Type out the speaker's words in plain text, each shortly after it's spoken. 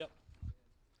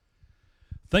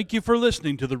Thank you for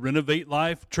listening to the Renovate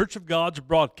Life Church of God's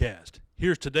broadcast.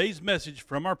 Here's today's message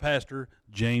from our pastor,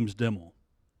 James Dimmel.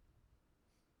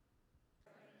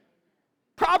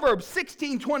 Proverbs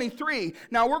 16:23.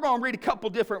 Now we're going to read a couple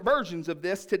different versions of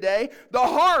this today. The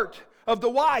heart of the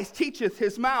wise teacheth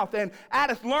his mouth, and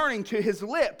addeth learning to his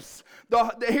lips.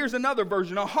 Here's another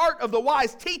version. The heart of the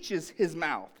wise teaches his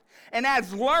mouth, and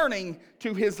adds learning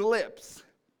to his lips.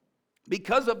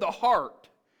 Because of the heart,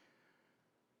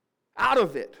 out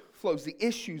of it flows the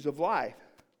issues of life.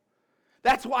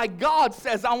 That's why God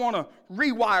says, I want to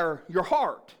rewire your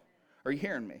heart. Are you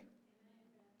hearing me?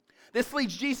 This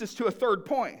leads Jesus to a third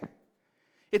point.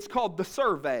 It's called the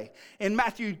survey in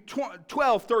Matthew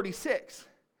 12:36.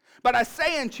 But I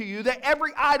say unto you that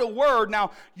every idle word,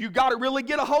 now you got to really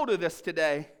get a hold of this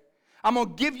today. I'm going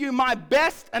to give you my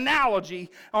best analogy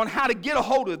on how to get a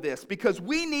hold of this, because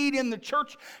we need in the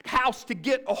church house to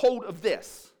get a hold of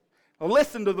this. Now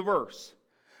listen to the verse.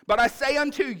 But I say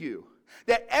unto you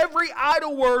that every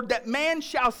idle word that man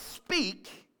shall speak,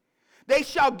 they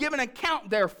shall give an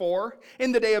account therefore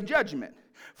in the day of judgment.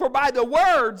 For by the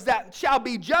words that shall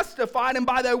be justified, and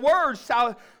by their words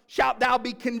shalt thou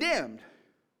be condemned.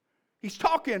 He's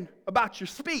talking about your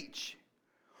speech.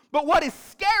 But what is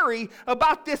scary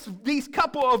about these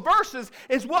couple of verses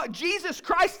is what Jesus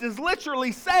Christ is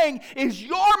literally saying is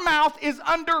your mouth is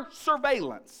under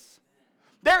surveillance.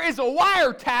 There is a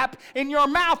wiretap in your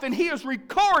mouth, and he is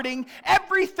recording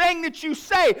everything that you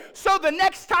say. So the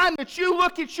next time that you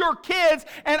look at your kids,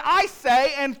 and I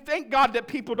say, and thank God that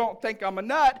people don't think I'm a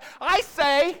nut, I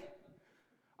say,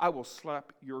 I will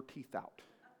slap your teeth out.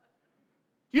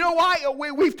 You know why?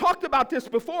 We've talked about this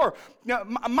before. Now,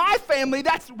 my family,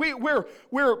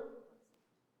 we're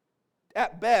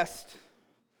at best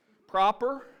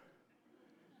proper.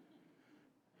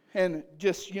 And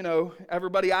just,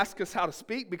 everybody asks us how to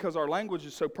speak because our language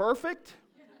is so perfect.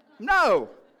 No.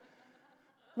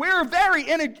 We're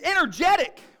very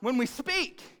energetic when we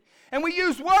speak. And we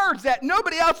use words that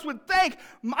nobody else would think.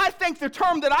 I think the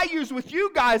term that I use with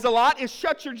you guys a lot is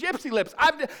shut your gypsy lips.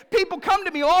 People come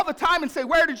to me all the time and say,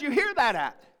 where did you hear that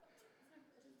at?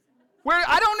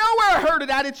 I don't know where I heard it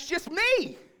at. It's just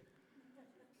me.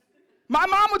 My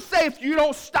mom would say, if you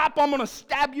don't stop, I'm going to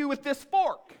stab you with this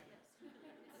fork.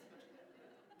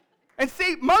 And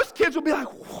see, most kids will be like,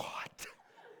 what?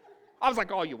 I was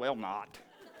like, oh, you will not.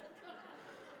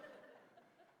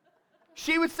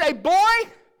 She would say, boy,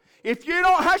 if you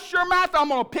don't hush your mouth, I'm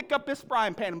going to pick up this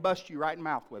frying pan and bust you right in the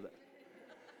mouth with it.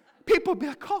 People would be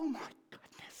like, oh, my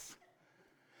goodness.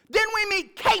 Then we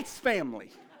meet Kate's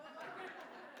family.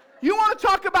 You want to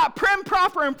talk about prim,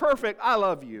 proper, and perfect? I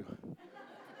love you.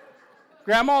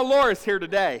 Grandma Laura's here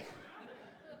today,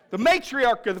 the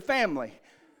matriarch of the family.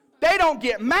 They don't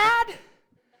get mad.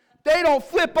 They don't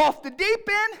flip off the deep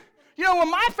end. You know, when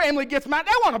my family gets mad,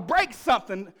 they want to break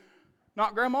something.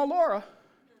 Not Grandma Laura.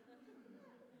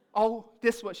 Oh,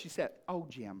 this is what she said. Oh,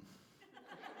 Jim.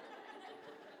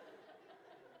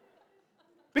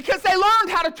 Because they learned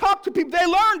how to talk to people. They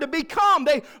learned to be calm.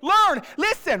 They learned,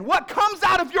 listen, what comes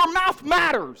out of your mouth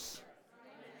matters.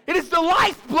 It is the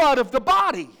lifeblood of the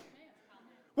body.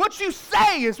 What you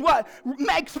say is what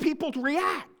makes people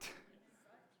react.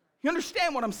 You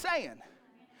understand what I'm saying?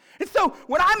 And so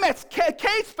when I met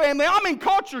Kate's family, I'm in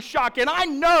culture shock, and I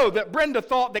know that Brenda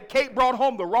thought that Kate brought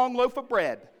home the wrong loaf of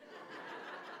bread.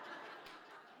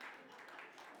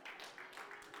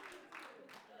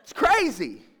 It's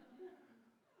crazy.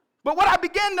 But what I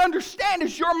began to understand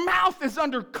is your mouth is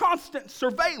under constant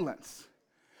surveillance.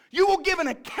 You will give an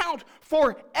account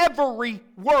for every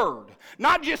word.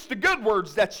 Not just the good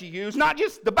words that you use, not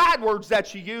just the bad words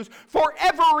that you use, for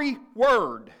every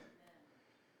word.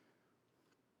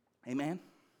 Amen?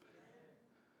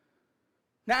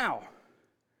 Now,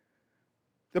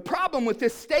 the problem with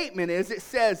this statement is it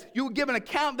says, you will give an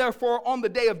account, therefore, on the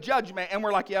day of judgment. And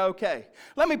we're like, yeah, okay.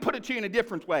 Let me put it to you in a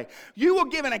different way. You will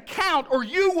give an account, or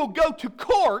you will go to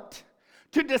court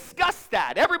to discuss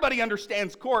that. Everybody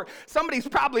understands court. Somebody's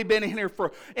probably been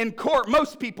in court.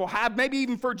 Most people have, maybe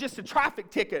even for just a traffic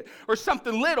ticket or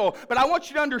something little. But I want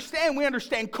you to understand, we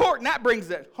understand court, and that brings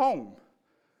it home.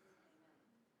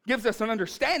 Gives us an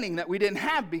understanding that we didn't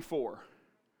have before.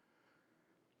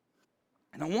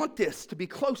 And I want this to be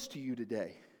close to you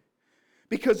today,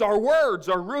 because our words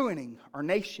are ruining our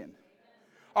nation.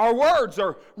 Our words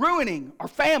are ruining our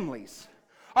families.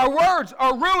 Our words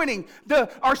are ruining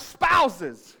our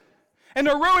spouses. And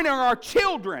they're ruining our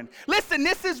children. Listen,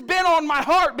 this has been on my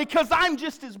heart because I'm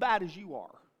just as bad as you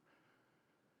are.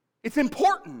 It's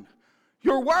important.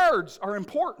 Your words are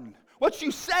important. What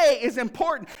you say is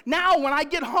important. Now, when I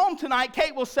get home tonight,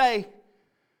 Kate will say,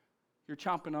 you're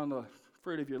chomping on the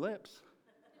Fruit of your lips.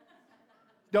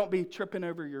 Don't be tripping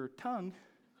over your tongue.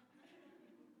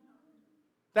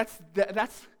 That's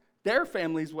their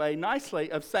family's way,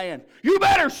 nicely, of saying, you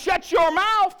better shut your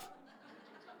mouth.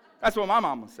 That's what my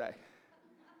mom would say.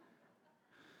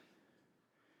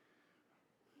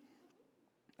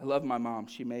 I love my mom.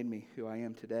 She made me who I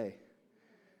am today.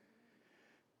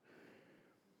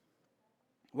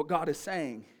 What God is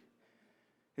saying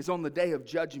is on the day of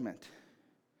judgment,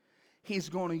 He's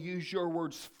going to use your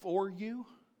words for you,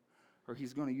 or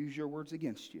He's going to use your words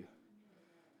against you.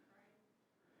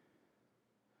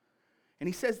 And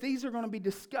He says these are going to be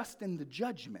discussed in the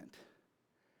judgment.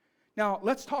 Now,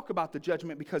 let's talk about the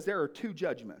judgment, because there are two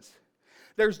judgments.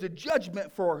 There's the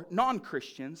judgment for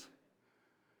non-Christians,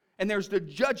 and there's the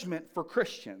judgment for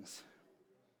Christians.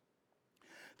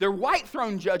 The white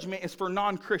throne judgment is for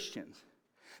non-Christians.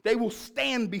 They will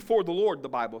stand before the Lord, the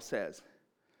Bible says.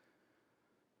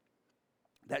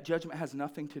 That judgment has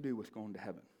nothing to do with going to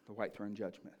heaven, the white throne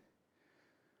judgment.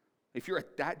 If you're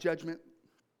at that judgment,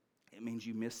 it means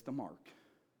you missed the mark,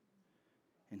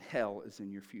 and hell is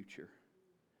in your future.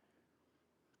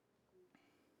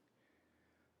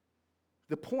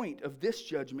 The point of this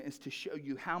judgment is to show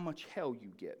you how much hell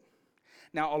you get.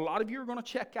 Now, a lot of you are going to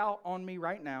check out on me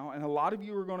right now, and a lot of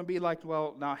you are going to be like,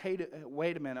 well, now, hey,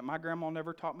 wait a minute. My grandma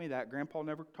never taught me that. Grandpa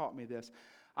never taught me this.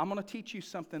 I'm going to teach you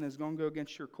something that's going to go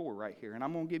against your core right here, and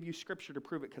I'm going to give you Scripture to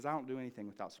prove it, because I don't do anything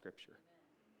without Scripture.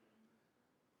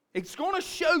 It's going to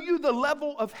show you the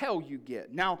level of hell you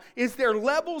get. Now, is there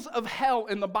levels of hell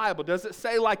in the Bible? Does it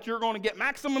say like you're going to get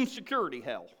maximum security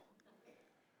hell?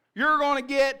 You're going to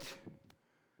get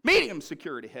medium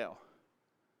security hell?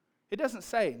 It doesn't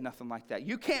say nothing like that.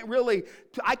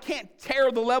 I can't tear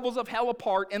the levels of hell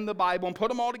apart in the Bible and put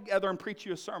them all together and preach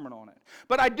you a sermon on it.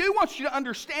 But I do want you to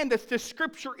understand that the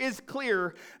Scripture is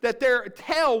clear that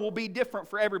hell will be different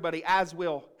for everybody, as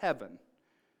will heaven.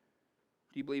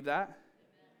 Do you believe that?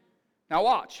 Now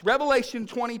watch, Revelation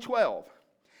 20:12.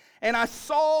 And I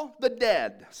saw the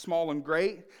dead, small and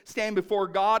great, stand before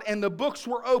God, and the books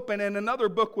were open, and another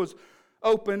book was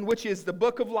opened, which is the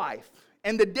book of life.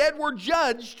 And the dead were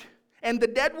judged, and the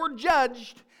dead were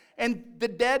judged, and the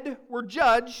dead were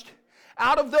judged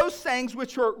out of those things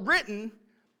which were written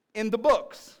in the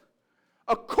books,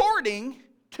 according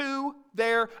to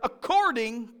their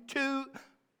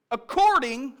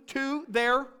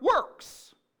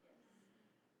works.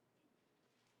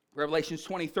 Revelation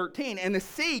 20:13, and the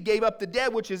sea gave up the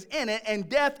dead which is in it, and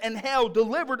death and hell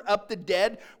delivered up the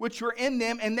dead which were in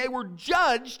them, and they were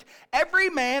judged, every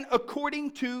man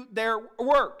according to their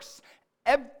works.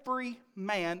 Every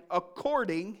man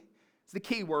according, is the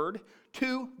key word,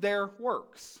 to their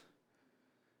works.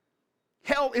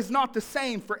 Hell is not the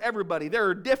same for everybody. There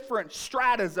are different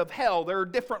stratas of hell. There are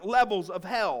different levels of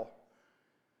hell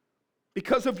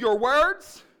because of your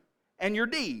words and your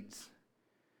deeds.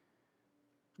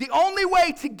 The only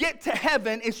way to get to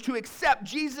heaven is to accept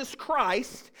Jesus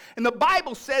Christ. And the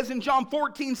Bible says in John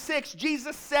 14:6,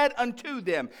 Jesus said unto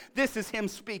them, this is Him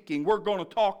speaking. We're going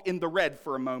to talk in the red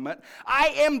for a moment. I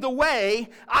am the way,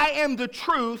 I am the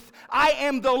truth, I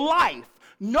am the life.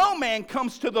 No man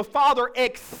comes to the Father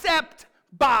except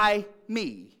by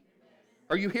me.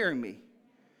 Are you hearing me?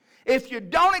 If you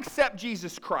don't accept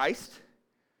Jesus Christ,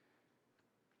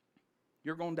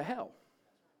 you're going to hell.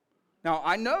 Now,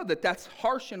 I know that that's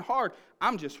harsh and hard.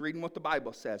 I'm just reading what the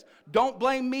Bible says. Don't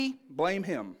blame me, blame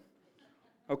Him.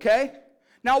 Okay?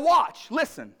 Now watch,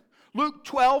 listen. Luke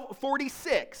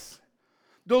 12:46.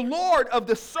 The Lord of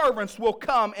the servants will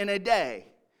come in a day.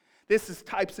 This is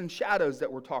types and shadows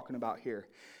that we're talking about here.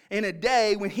 In a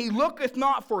day when He looketh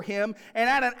not for him, and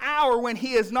at an hour when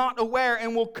He is not aware,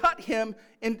 and will cut him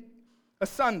in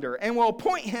asunder, and will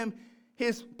appoint him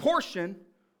his portion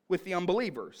with the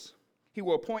unbelievers. He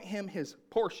will appoint him his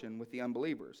portion with the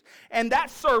unbelievers. And that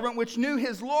servant which knew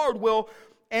his Lord will,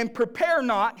 and prepare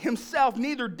not himself,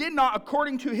 neither did not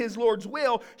according to his Lord's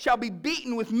will, shall be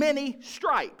beaten with many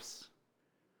stripes.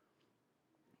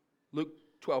 Luke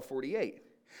 12:48.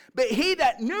 But he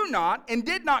that knew not and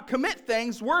did not commit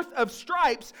things worth of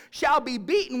stripes shall be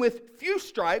beaten with few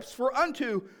stripes, for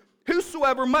unto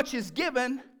whosoever much is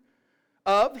given,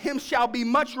 of him shall be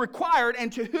much required,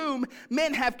 and to whom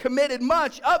men have committed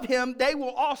much, of him they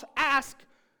will also ask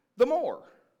the more.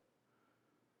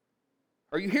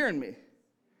 Are you hearing me?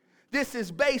 This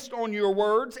is based on your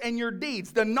words and your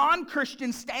deeds. The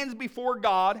non-Christian stands before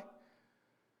God,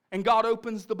 and God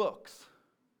opens the books.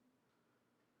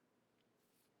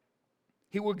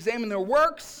 He will examine their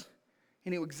works,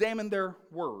 and He will examine their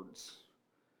words.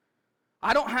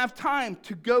 I don't have time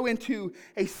to go into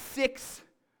a 6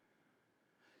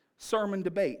 sermon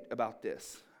debate about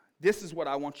this. this is what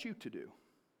I want you to do.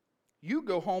 You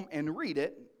go home and read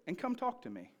it and come talk to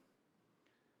me.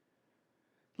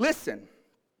 Listen,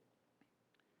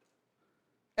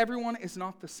 everyone is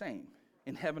not the same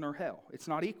in heaven or hell. It's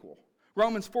not equal.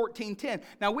 Romans 14:10.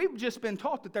 Now, we've just been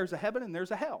taught that there's a heaven and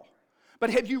there's a hell. But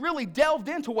have you really delved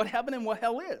into what heaven and what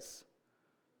hell is?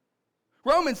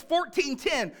 Romans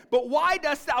 14:10. But why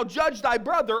dost thou judge thy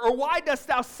brother, or why dost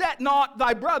thou set not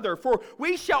thy brother? For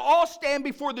we shall all stand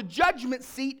before the judgment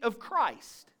seat of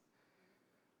Christ.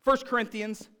 1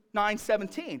 Corinthians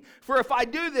 9:17. For if I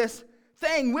do this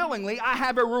thing willingly, I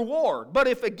have a reward. But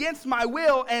if against my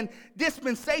will and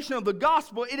dispensation of the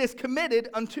gospel, it is committed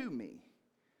unto me.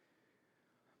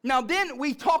 Now then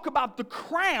we talk about the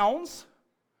crowns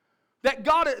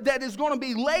that is going to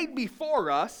be laid before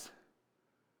us.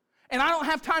 And I don't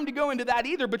have time to go into that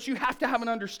either, but you have to have an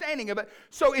understanding of it.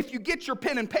 So if you get your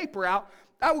pen and paper out,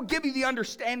 I will give you the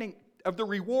understanding of the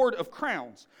reward of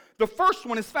crowns. The first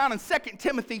one is found in 2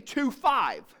 Timothy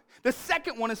 2:5. The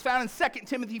second one is found in 2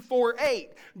 Timothy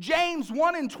 4:8. James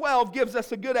 1:12 gives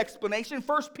us a good explanation.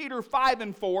 1 Peter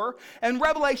 5:4 and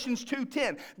Revelations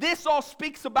 2:10. This all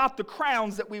speaks about the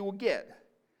crowns that we will get.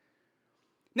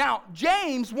 Now,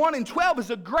 James 1:12 is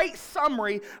a great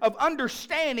summary of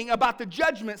understanding about the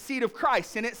judgment seat of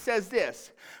Christ. And it says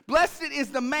this: Blessed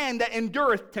is the man that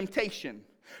endureth temptation.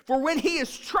 For when he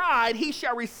is tried, he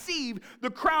shall receive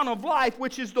the crown of life,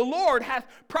 which is the Lord hath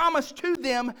promised to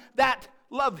them that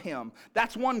love him.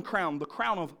 That's one crown, the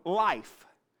crown of life.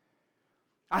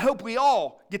 I hope we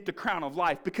all get the crown of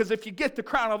life, because if you get the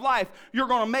crown of life, you're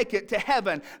going to make it to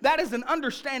heaven. That is an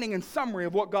understanding and summary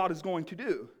of what God is going to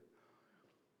do.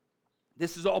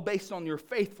 This is all based on your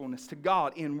faithfulness to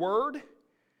God in word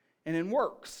and in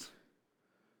works.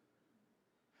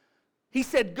 He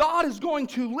said God is going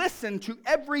to listen to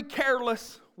every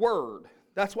careless word.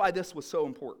 That's why this was so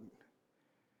important.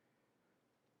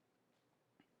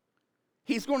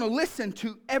 He's going to listen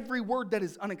to every word that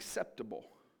is unacceptable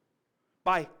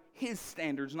by his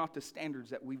standards, not the standards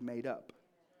that we've made up.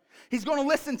 He's going to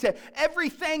listen to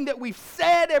everything that we've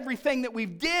said, everything that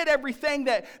we've did, everything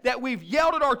that we've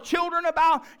yelled at our children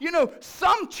about. You know,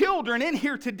 some children in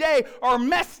here today are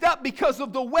messed up because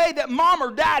of the way that mom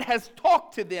or dad has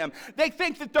talked to them. They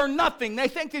think that they're nothing. They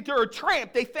think that they're a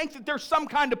tramp. They think that they're some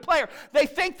kind of player. They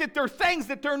think that they're things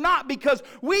that they're not, because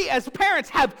we as parents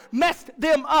have messed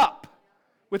them up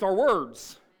with our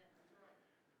words.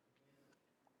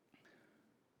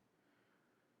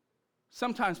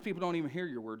 Sometimes people don't even hear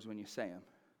your words when you say them.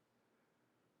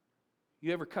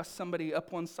 You ever cuss somebody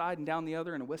up one side and down the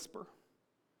other in a whisper?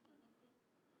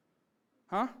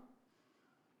 Huh?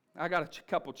 I got a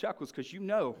couple chuckles because you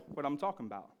know what I'm talking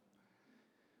about.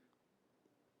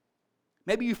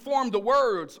 Maybe you formed the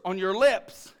words on your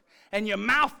lips and you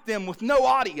mouthed them with no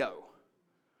audio.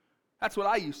 That's what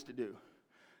I used to do.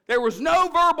 There was no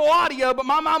verbal audio, but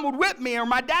my mom would whip me, or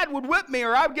my dad would whip me,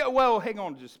 or I would get, well, hang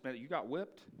on just a minute, you got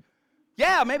whipped?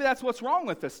 Yeah, maybe that's what's wrong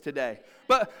with us today.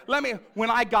 But when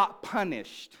I got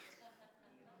punished.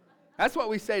 That's what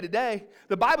we say today.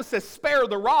 The Bible says spare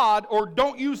the rod, or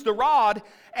don't use the rod,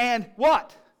 and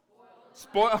what?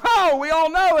 Spoil. Oh, we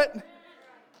all know it.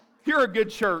 You're a good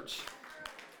church.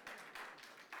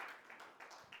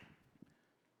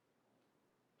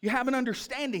 You have an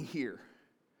understanding here.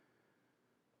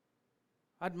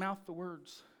 I'd mouth the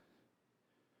words.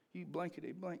 You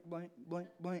blankety blank, blank, blank,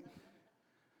 blank.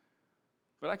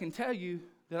 But I can tell you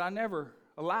that I never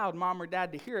allowed mom or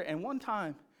dad to hear it. And one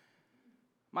time,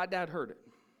 my dad heard it.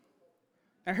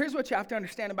 Now, here's what you have to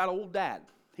understand about old dad.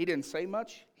 He didn't say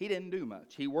much. He didn't do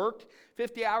much. He worked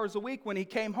 50 hours a week. When he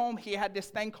came home, he had this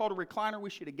thing called a recliner. We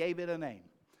should have gave it a name.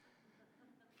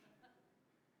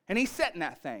 And he sat in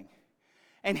that thing.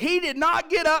 And he did not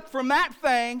get up from that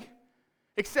thing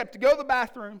except to go to the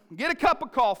bathroom, get a cup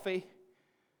of coffee,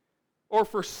 or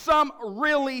for some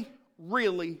really,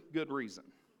 really good reason.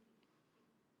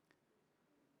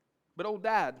 But old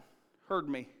dad heard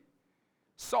me,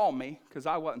 saw me, because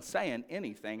I wasn't saying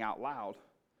anything out loud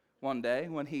one day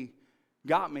when he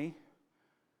got me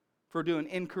for doing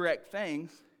incorrect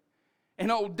things. And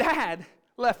old dad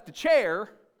left the chair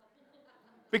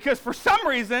because for some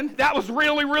reason that was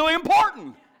really, really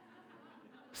important.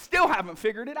 Still haven't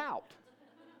figured it out.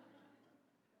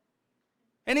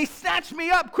 And he snatched me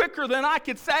up quicker than I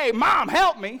could say, Mom,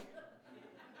 help me.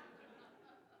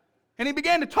 And he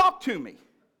began to talk to me.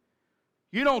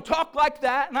 You don't talk like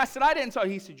that. And I said, I didn't talk.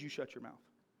 He said, you shut your mouth.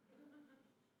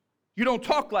 You don't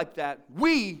talk like that.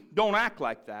 We don't act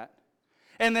like that.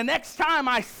 And the next time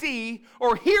I see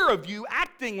or hear of you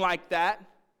acting like that,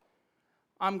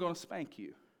 I'm going to spank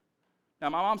you. Now,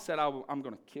 my mom said, I'm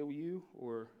going to kill you,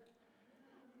 or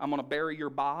I'm going to bury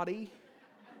your body.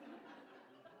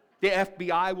 The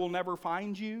FBI will never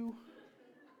find you.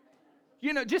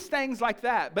 You know, just things like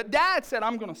that. But Dad said,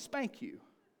 I'm going to spank you.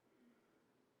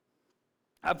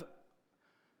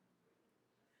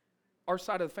 Our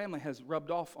side of the family has rubbed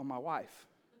off on my wife.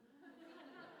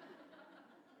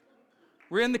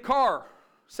 We're in the car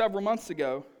several months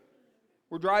ago.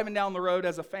 We're driving down the road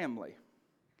as a family.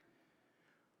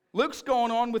 Luke's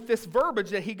going on with this verbiage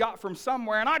that he got from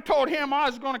somewhere, and I told him I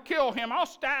was going to kill him. I'll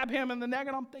stab him in the neck.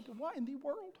 And I'm thinking, what in the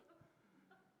world?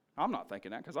 I'm not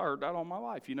thinking that because I heard that all my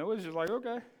life. You know, it's just like,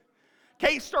 okay.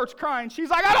 Kate starts crying. She's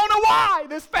like, I don't know why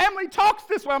this family talks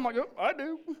this way. I'm like, oh, I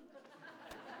do.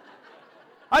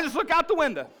 I just look out the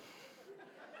window.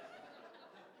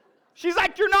 She's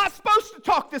like, you're not supposed to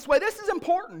talk this way. This is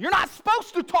important. You're not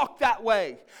supposed to talk that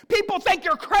way. People think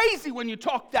you're crazy when you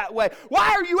talk that way. Why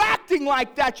are you acting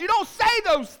like that? You don't say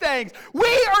those things. We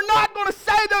are not going to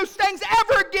say those things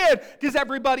ever again. Does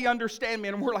everybody understand me?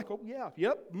 And we're like, oh, yeah,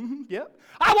 yep, yep.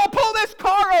 I will pull this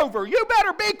car over. You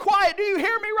better be quiet. Do you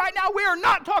hear me right now? We are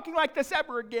not talking like this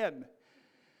ever again.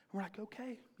 We're like,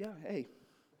 okay, yeah, hey.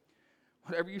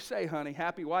 Whatever you say, honey.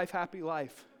 Happy wife, happy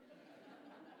life.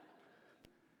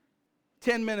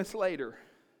 10 minutes later,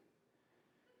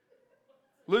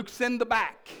 Luke's in the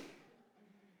back.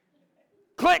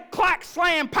 Click, clack,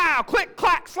 slam, pow. Click,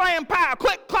 clack, slam, pow.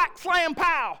 Click, clack, slam,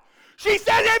 pow. She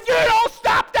says, if you don't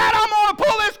stop that, I'm going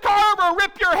to pull this car over and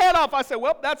rip your head off. I said,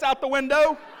 well, that's out the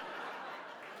window.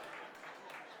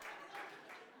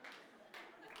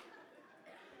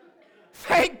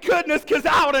 Thank goodness, because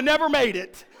I would have never made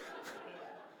it.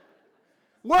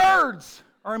 Words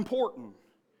are important.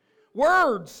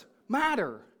 Words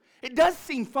matter. It does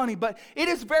seem funny, but it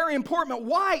is very important.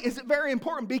 Why is it very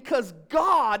important? Because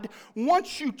God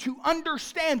wants you to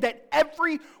understand that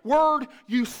every word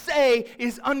you say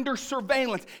is under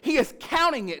surveillance. He is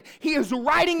counting it. He is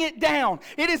writing it down.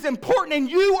 It is important, and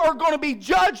you are going to be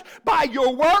judged by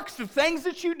your works, the things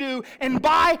that you do, and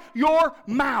by your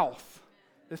mouth,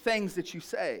 the things that you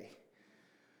say.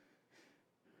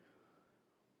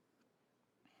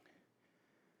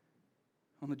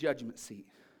 On the judgment seat.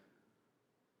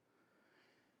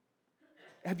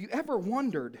 Have you ever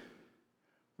wondered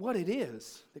what it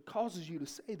is that causes you to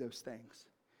say those things?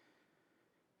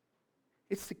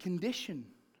 It's the condition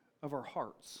of our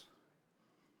hearts.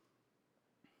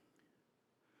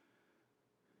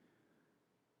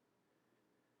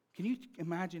 Can you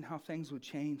imagine how things would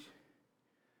change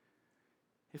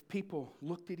if people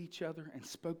looked at each other and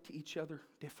spoke to each other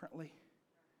differently?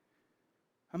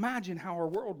 Imagine how our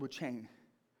world would change.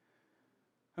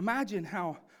 Imagine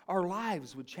how our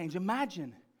lives would change.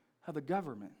 Imagine how the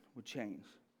government would change.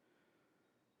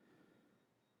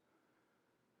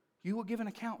 You will give an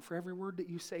account for every word that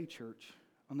you say, church,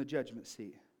 on the judgment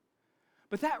seat.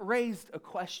 But that raised a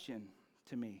question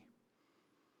to me.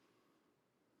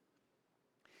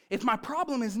 If my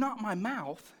problem is not my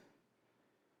mouth,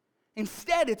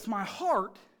 instead it's my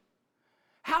heart,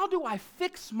 how do I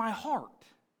fix my heart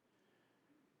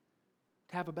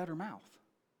to have a better mouth?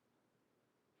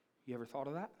 You ever thought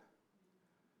of that?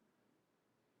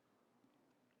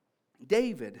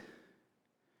 David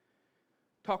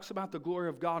talks about the glory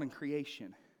of God in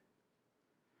creation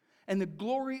and the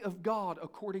glory of God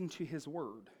according to his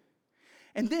word.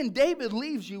 And then David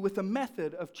leaves you with a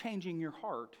method of changing your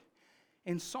heart.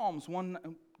 In Psalms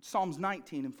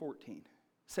 19 and 14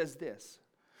 says this: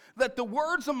 let the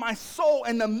words of my soul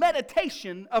and the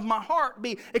meditation of my heart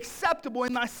be acceptable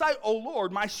in thy sight, O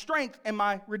Lord, my strength and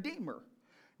my Redeemer.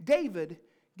 David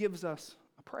gives us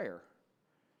a prayer.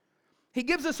 He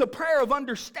gives us a prayer of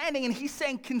understanding, and he's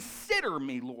saying, consider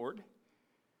me, Lord.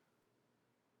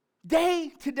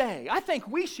 Day to day. I think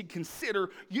we should consider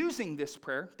using this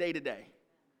prayer day to day.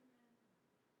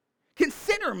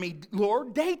 Consider me,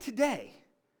 Lord, day to day.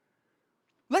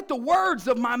 Let the words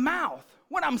of my mouth,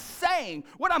 what I'm saying,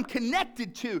 what I'm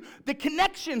connected to, the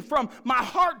connection from my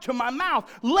heart to my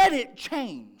mouth, let it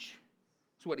change.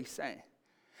 That's what he's saying.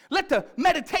 Let the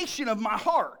meditation of my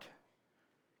heart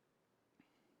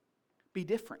be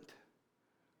different.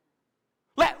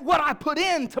 Let what I put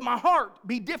into my heart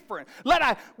be different.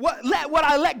 Let what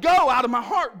I let go out of my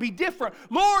heart be different.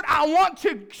 Lord, I want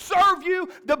to serve you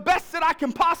the best that I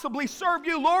can possibly serve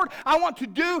you. Lord, I want to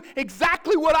do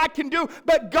exactly what I can do.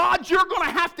 But God, you're going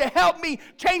to have to help me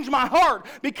change my heart.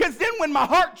 Because then when my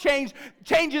heart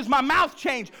changes, my mouth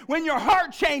changes. When your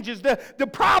heart changes, the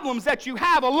problems that you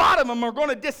have, a lot of them are going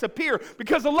to disappear.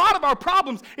 Because a lot of our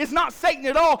problems is not Satan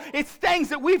at all. It's things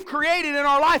that we've created in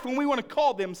our life, and we want to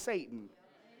call them Satan.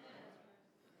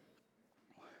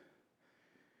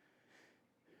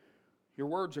 Your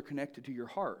words are connected to your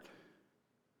heart.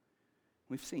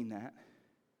 We've seen that.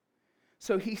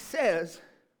 So he says,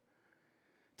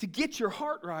 to get your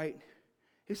heart right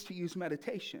is to use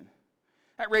meditation.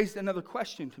 That raised another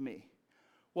question to me.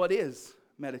 What is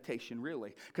meditation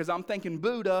really? Because I'm thinking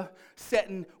Buddha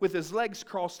sitting with his legs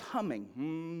crossed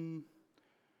humming.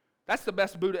 That's the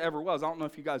best Buddha ever was. I don't know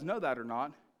if you guys know that or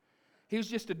not. He was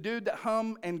just a dude that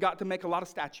hummed and got to make a lot of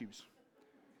statues.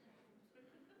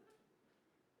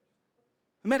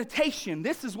 Meditation,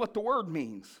 this is what the word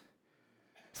means.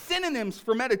 Synonyms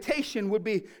for meditation would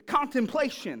be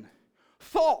contemplation,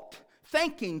 thought,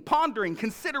 thinking, pondering,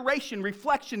 consideration,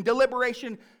 reflection,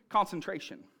 deliberation,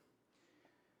 concentration.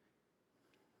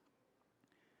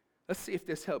 Let's see if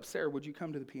this helps. Sarah, would you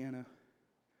come to the piano?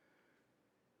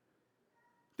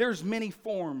 There's many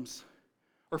farms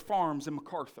in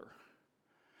MacArthur.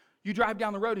 You drive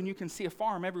down the road and you can see a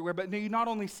farm everywhere, but you not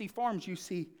only see farms, you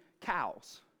see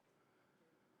cows.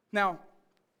 Now,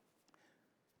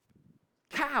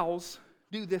 cows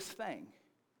do this thing.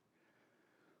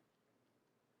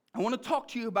 I want to talk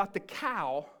to you about the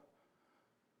cow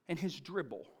and his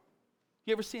dribble.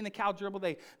 You ever seen the cow dribble?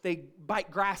 They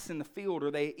bite grass in the field,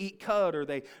 or they eat cud, or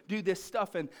they do this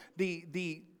stuff, and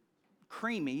the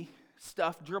creamy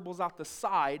stuff dribbles out the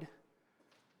side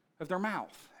of their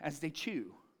mouth as they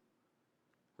chew.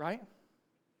 Right?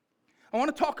 I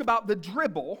want to talk about the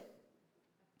dribble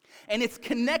and its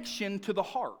connection to the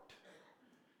heart.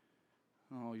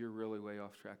 Oh, you're really way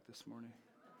off track this morning.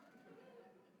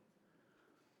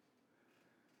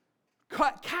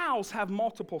 Cows have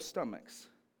multiple stomachs.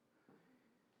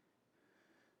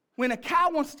 When a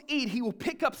cow wants to eat, he will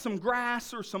pick up some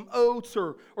grass or some oats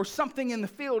or something in the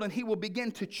field, and he will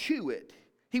begin to chew it.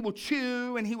 He will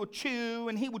chew, and he will chew,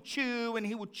 and he will chew, and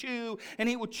he will chew, and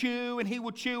he will chew, and he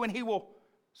will chew, and he will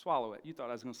swallow it. You thought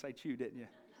I was going to say chew, didn't you?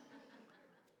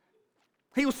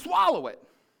 He will swallow it.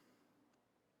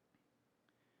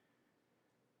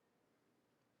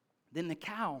 Then the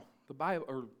cow,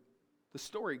 the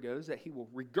story goes that he will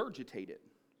regurgitate it.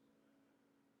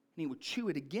 And he will chew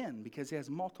it again because he has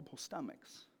multiple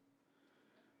stomachs.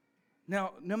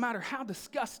 Now, no matter how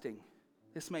disgusting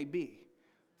this may be,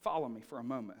 follow me for a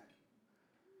moment.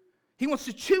 He wants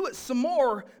to chew it some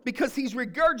more because he's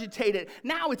regurgitated.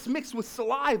 Now it's mixed with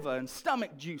saliva and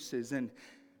stomach juices and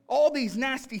all these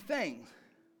nasty things.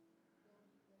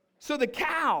 So the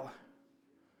cow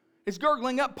is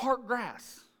gurgling up part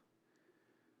grass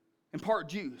and part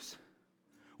juice.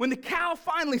 When the cow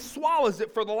finally swallows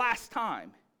it for the last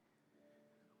time,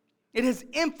 it has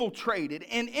infiltrated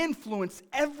and influenced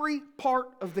every part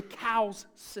of the cow's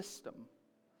system.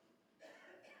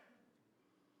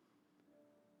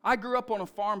 I grew up on a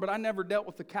farm, but I never dealt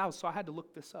with the cows, so I had to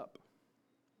look this up.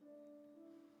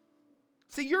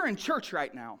 See, you're in church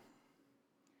right now,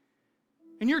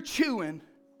 and you're chewing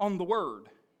on the Word.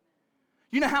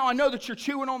 You know how I know that you're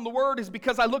chewing on the Word is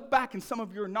because I look back and some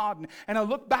of you are nodding, and I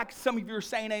look back and some of you are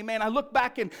saying amen. I look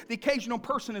back and the occasional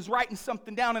person is writing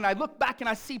something down, and I look back and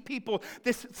I see people,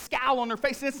 this scowl on their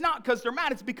face, and it's not because they're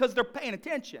mad, it's because they're paying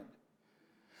attention.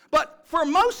 But for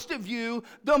most of you,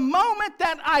 the moment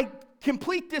that I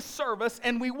complete this service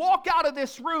and we walk out of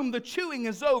this room, the chewing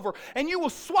is over, and you will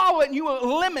swallow it and you will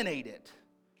eliminate it.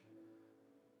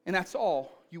 And that's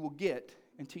all you will get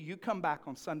until you come back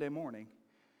on Sunday morning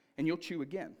and you'll chew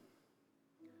again.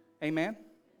 Amen?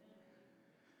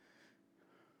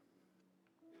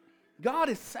 God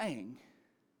is saying,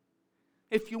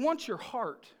 if you want your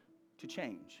heart to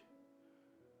change,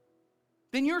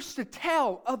 then you're to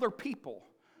tell other people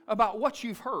about what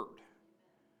you've heard.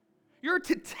 You're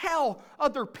to tell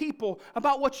other people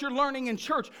about what you're learning in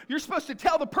church. You're supposed to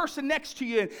tell the person next to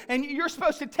you, and you're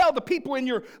supposed to tell the people in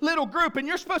your little group, and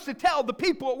you're supposed to tell the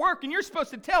people at work, and you're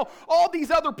supposed to tell all these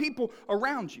other people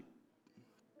around you.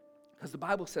 Because the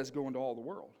Bible says go into all the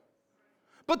world.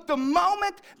 But the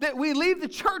moment that we leave the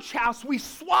church house, we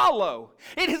swallow.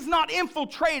 It has not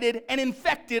infiltrated and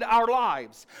infected our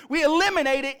lives. We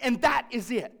eliminate it, and that is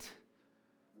it.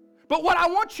 But what I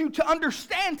want you to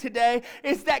understand today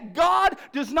is that God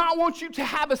does not want you to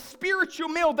have a spiritual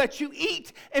meal that you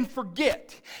eat and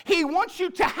forget. He wants you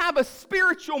to have a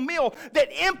spiritual meal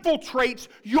that infiltrates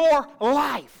your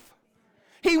life.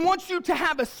 He wants you to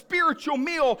have a spiritual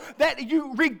meal that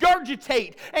you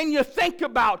regurgitate and you think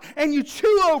about and you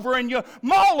chew over and you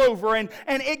mull over and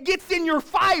it gets in your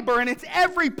fiber and it's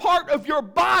every part of your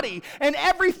body and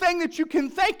everything that you can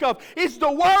think of is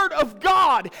the Word of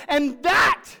God, and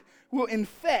that will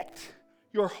infect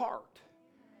your heart.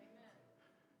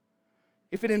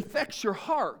 If it infects your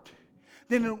heart,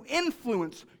 then it will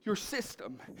influence your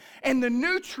system. And the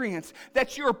nutrients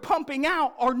that you're pumping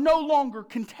out are no longer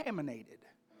contaminated.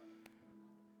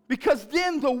 Because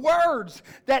then the words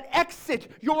that exit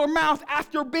your mouth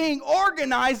after being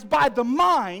organized by the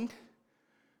mind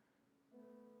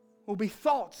will be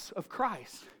thoughts of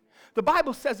Christ. The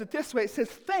Bible says it this way. It says,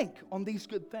 think on these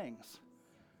good things.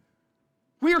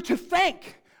 We are to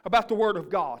think about the Word of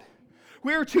God.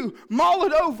 We are to mull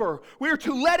it over. We are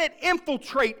to let it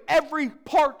infiltrate every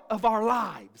part of our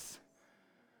lives.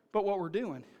 But what we're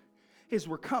doing is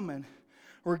we're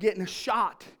getting a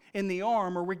shot in the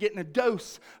arm, or we're getting a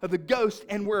dose of the ghost,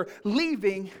 and we're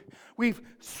leaving. We've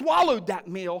swallowed that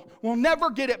meal. We'll never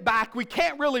get it back. We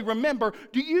can't really remember.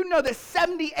 Do you know that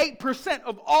 78%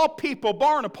 of all people,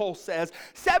 Barna poll says,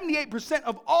 78%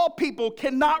 of all people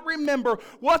cannot remember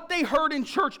what they heard in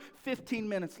church 15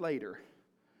 minutes later?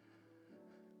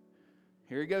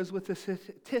 Here he goes with the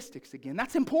statistics again.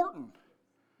 That's important.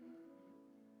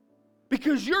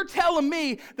 Because you're telling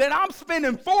me that I'm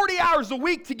spending 40 hours a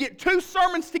week to get 2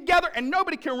 sermons together and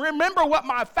nobody can remember what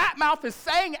my fat mouth is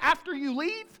saying after you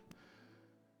leave?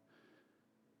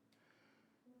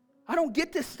 I don't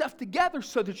get this stuff together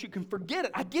so that you can forget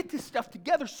it. I get this stuff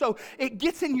together so it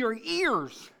gets in your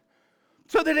ears,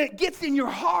 so that it gets in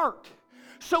your heart,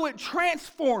 so it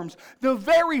transforms the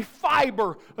very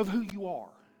fiber of who you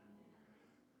are.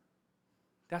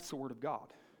 That's the Word of God.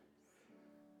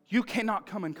 You cannot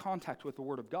come in contact with the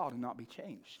Word of God and not be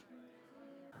changed.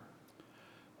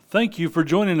 Thank you for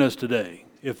joining us today.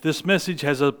 If this message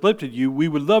has uplifted you, we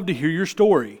would love to hear your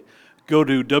story. Go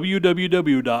to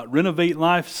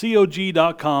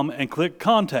www.renovatelife.cog.com and click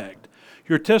Contact.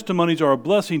 Your testimonies are a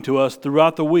blessing to us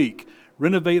throughout the week.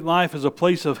 Renovate Life is a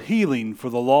place of healing for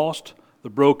the lost, the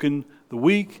broken, the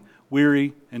weak,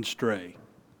 weary, and stray.